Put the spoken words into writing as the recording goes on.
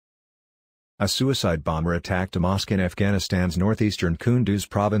A suicide bomber attacked a mosque in Afghanistan's northeastern Kunduz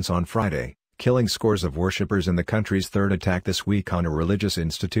province on Friday, killing scores of worshippers in the country's third attack this week on a religious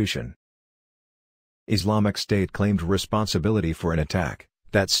institution. Islamic State claimed responsibility for an attack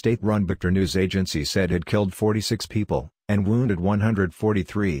that state-run Bakhtar news agency said had killed 46 people and wounded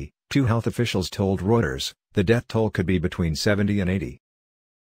 143, two health officials told Reuters. The death toll could be between 70 and 80.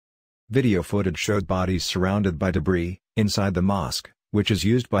 Video footage showed bodies surrounded by debris inside the mosque, which is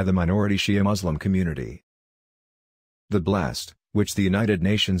used by the minority Shia Muslim community. The Blessed, which the United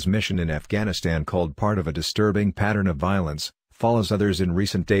Nations mission in Afghanistan called part of a disturbing pattern of violence, follows others in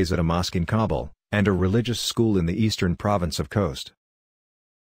recent days at a mosque in Kabul and a religious school in the eastern province of Khost.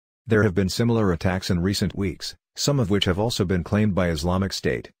 There have been similar attacks in recent weeks, some of which have also been claimed by Islamic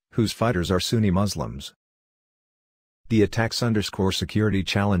State, whose fighters are Sunni Muslims. The attacks underscore security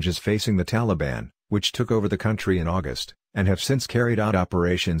challenges facing the Taliban, which took over the country in August, and have since carried out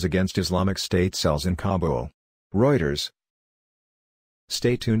operations against Islamic State cells in Kabul. Reuters.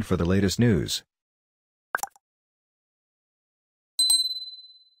 Stay tuned for the latest news.